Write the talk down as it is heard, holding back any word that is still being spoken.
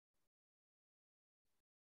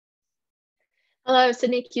Hello,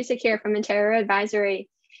 Sydney Cusick here from Intero Advisory.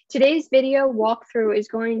 Today's video walkthrough is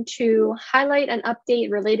going to highlight an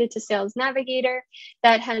update related to Sales Navigator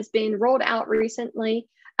that has been rolled out recently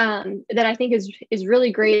that I think is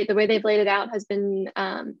really great. The way they've laid it out has been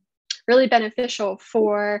really beneficial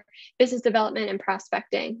for business development and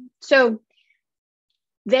prospecting. So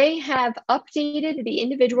they have updated the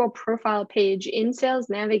individual profile page in Sales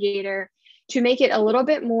Navigator to make it a little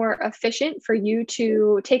bit more efficient for you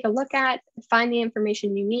to take a look at, find the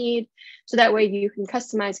information you need, so that way you can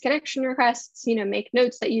customize connection requests, make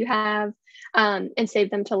notes that you have, and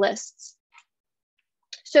save them to lists.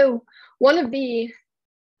 So one of the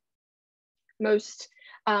most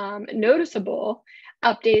noticeable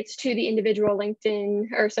updates to the individual LinkedIn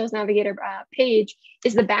or Sales Navigator page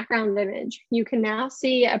is the background image. You can now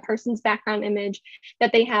see a person's background image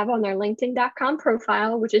that they have on their LinkedIn.com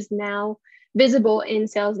profile, which is now visible in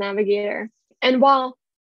Sales Navigator. And while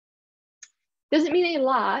it doesn't mean a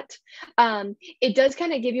lot, it does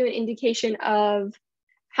kind of give you an indication of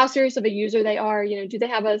how serious of a user they are. Do they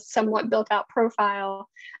have a somewhat built out profile?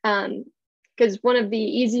 Because one of the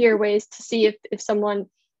easier ways to see if someone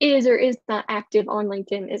is or is not active on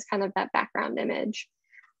LinkedIn is kind of that background image.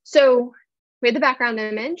 So with the background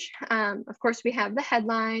image, of course, we have the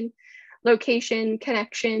headline, location,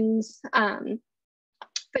 connections.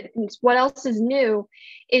 But what else is new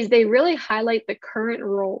is they really highlight the current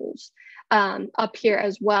roles up here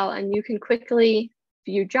as well. And you can quickly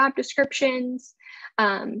view job descriptions.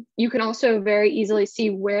 You can also very easily see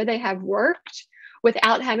where they have worked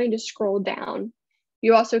without having to scroll down.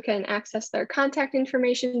 You also can access their contact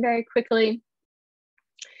information very quickly,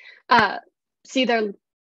 see their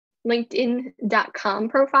LinkedIn.com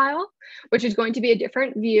profile, which is going to be a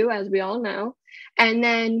different view, as we all know. And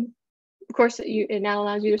then, of course, it now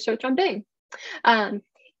allows you to search on Bing.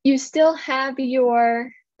 You still have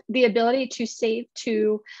the ability to save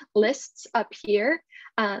to lists up here,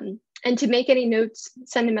 and to make any notes,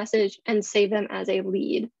 send a message, and save them as a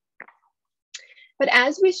lead. But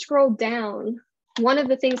as we scroll down, one of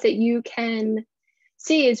the things that you can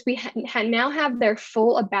see is we now have their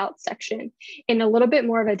full about section in a little bit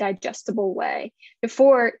more of a digestible way.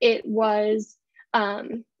 Before, it was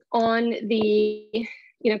on the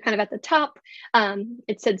kind of at the top,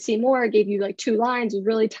 it said see more, it gave you like 2 lines, it was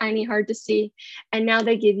really tiny, hard to see. And now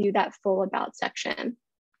they give you that full about section.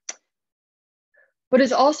 What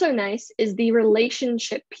is also nice is the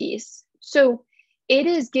relationship piece. So it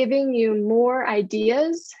is giving you more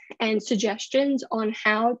ideas and suggestions on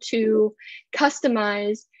how to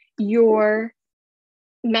customize your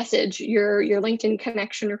message, your LinkedIn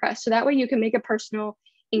connection request. So that way you can make it personal,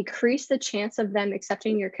 increase the chance of them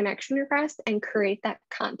accepting your connection request, and create that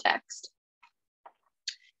context.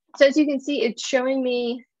 So as you can see, it's showing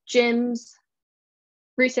me Jim's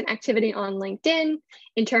recent activity on LinkedIn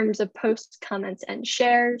in terms of posts, comments, and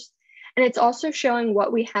shares. And it's also showing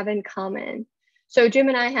what we have in common. So Jim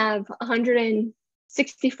and I have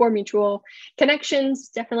 164 mutual connections,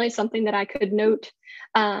 definitely something that I could note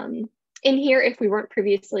in here if we weren't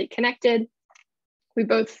previously connected. We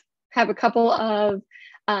both have a couple of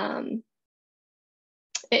the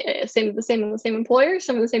same employers,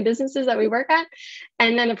 some of the same businesses that we work at.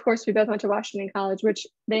 And then, of course, we both went to Washington College, which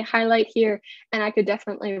they highlight here. And I could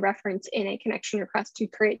definitely reference in a connection request to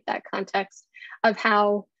create that context of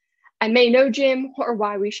how I may know Jim or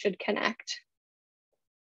why we should connect.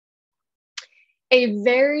 A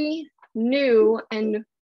very new and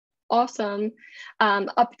awesome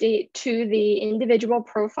update to the individual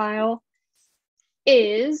profile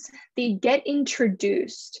is the get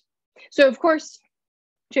introduced. So of course,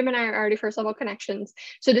 Jim and I are already first level connections.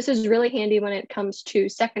 So this is really handy when it comes to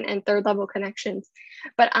second and third level connections.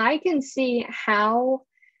 But I can see how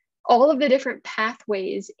all of the different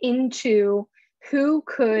pathways into who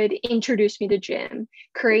could introduce me to Jim,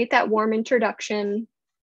 create that warm introduction.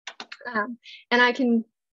 And I can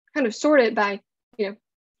kind of sort it by,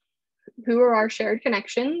 who are our shared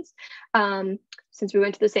connections, since we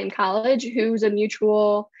went to the same college, who's a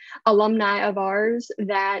mutual alumni of ours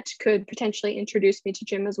that could potentially introduce me to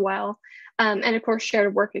Jim as well, and of course,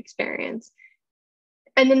 shared work experience.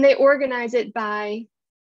 And then they organize it by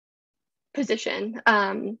position.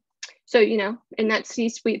 So, in that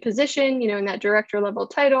C-suite position, in that director level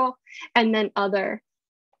title, and then other.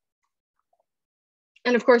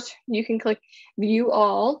 And of course, you can click view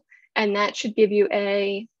all, and that should give you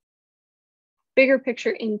a bigger picture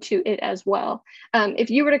into it as well. If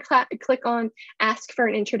you were to click on ask for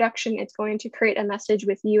an introduction, it's going to create a message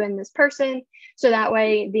with you and this person. So that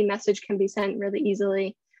way the message can be sent really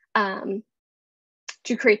easily to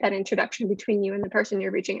create that introduction between you and the person you're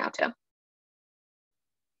reaching out to.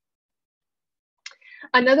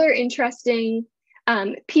 Another interesting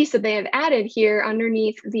piece that they have added here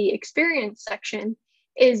underneath the experience section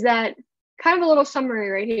is that kind of a little summary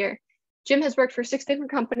right here. Jim has worked for 6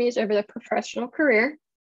 different companies over the professional career,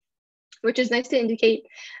 which is nice to indicate.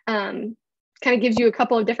 Kind of gives you a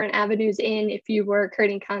couple of different avenues in if you were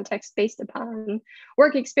creating context based upon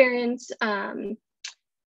work experience. And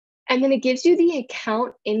then it gives you the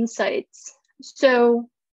account insights. So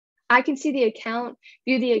I can see the account,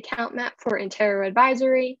 view the account map for Intero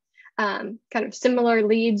Advisory, kind of similar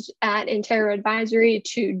leads at Intero Advisory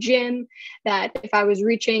to Jim, that if I was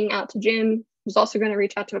reaching out to Jim, I was also going to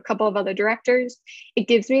reach out to a couple of other directors. It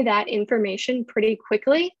gives me that information pretty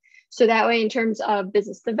quickly. So that way, in terms of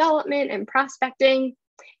business development and prospecting,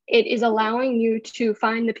 it is allowing you to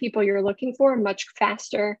find the people you're looking for much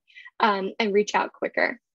faster and reach out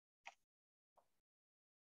quicker.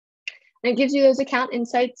 And it gives you those account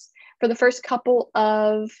insights for the first couple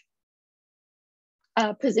of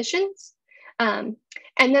positions. And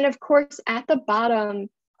then, of course, at the bottom,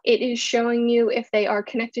 it is showing you if they are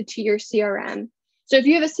connected to your CRM. So if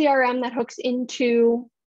you have a CRM that hooks into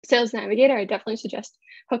Sales Navigator, I definitely suggest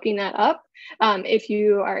hooking that up. If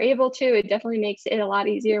you are able to, it definitely makes it a lot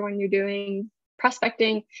easier when you're doing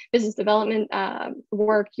prospecting, business development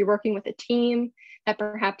work. You're working with a team that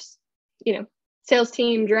perhaps, sales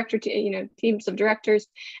team, director, teams of directors,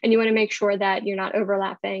 and you want to make sure that you're not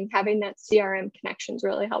overlapping. Having that CRM connection is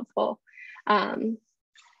really helpful. And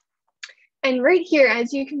right here,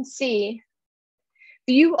 as you can see,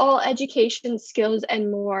 view all education, skills, and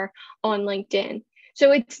more on LinkedIn.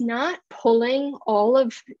 So it's not pulling all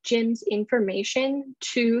of Jim's information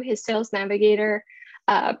to his Sales Navigator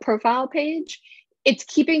profile page. It's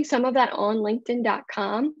keeping some of that on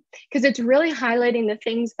LinkedIn.com because it's really highlighting the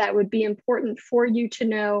things that would be important for you to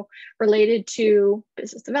know related to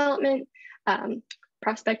business development,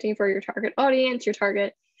 prospecting for your target audience, your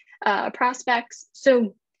target prospects.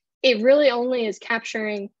 So it really only is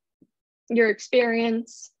capturing your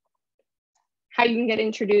experience, how you can get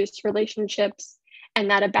introduced, relationships,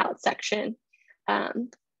 and that about section. I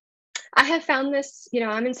have found this,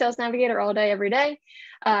 I'm in Sales Navigator all day, every day,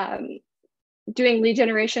 doing lead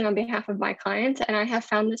generation on behalf of my clients, and I have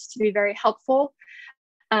found this to be very helpful.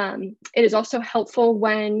 It is also helpful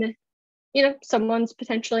when, someone's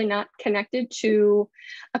potentially not connected to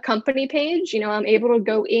a company page. I'm able to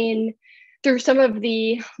go in through some of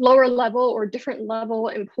the lower level or different level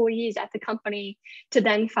employees at the company to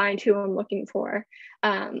then find who I'm looking for.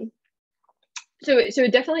 So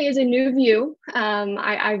it definitely is a new view.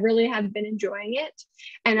 I really have been enjoying it,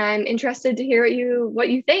 and I'm interested to hear what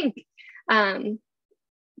you think. Do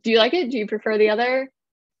you like it? Do you prefer the other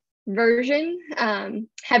version?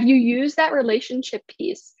 Have you used that relationship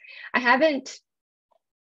piece? I haven't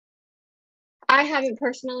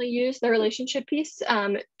personally used the relationship piece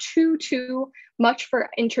too much for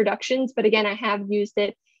introductions, but again, I have used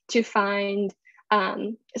it to find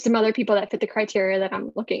some other people that fit the criteria that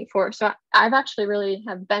I'm looking for. So I've actually really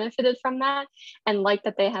have benefited from that and like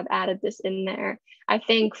that they have added this in there. I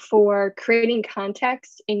think for creating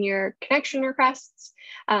context in your connection requests,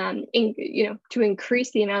 to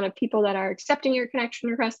increase the amount of people that are accepting your connection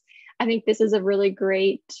request, I think this is a really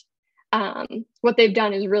great, what they've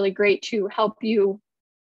done is really great to help you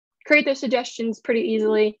create those suggestions pretty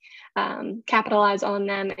easily, capitalize on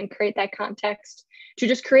them, and create that context to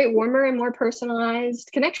just create warmer and more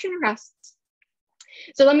personalized connection requests.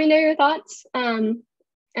 So let me know your thoughts. And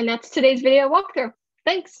that's today's video walkthrough.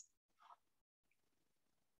 Thanks.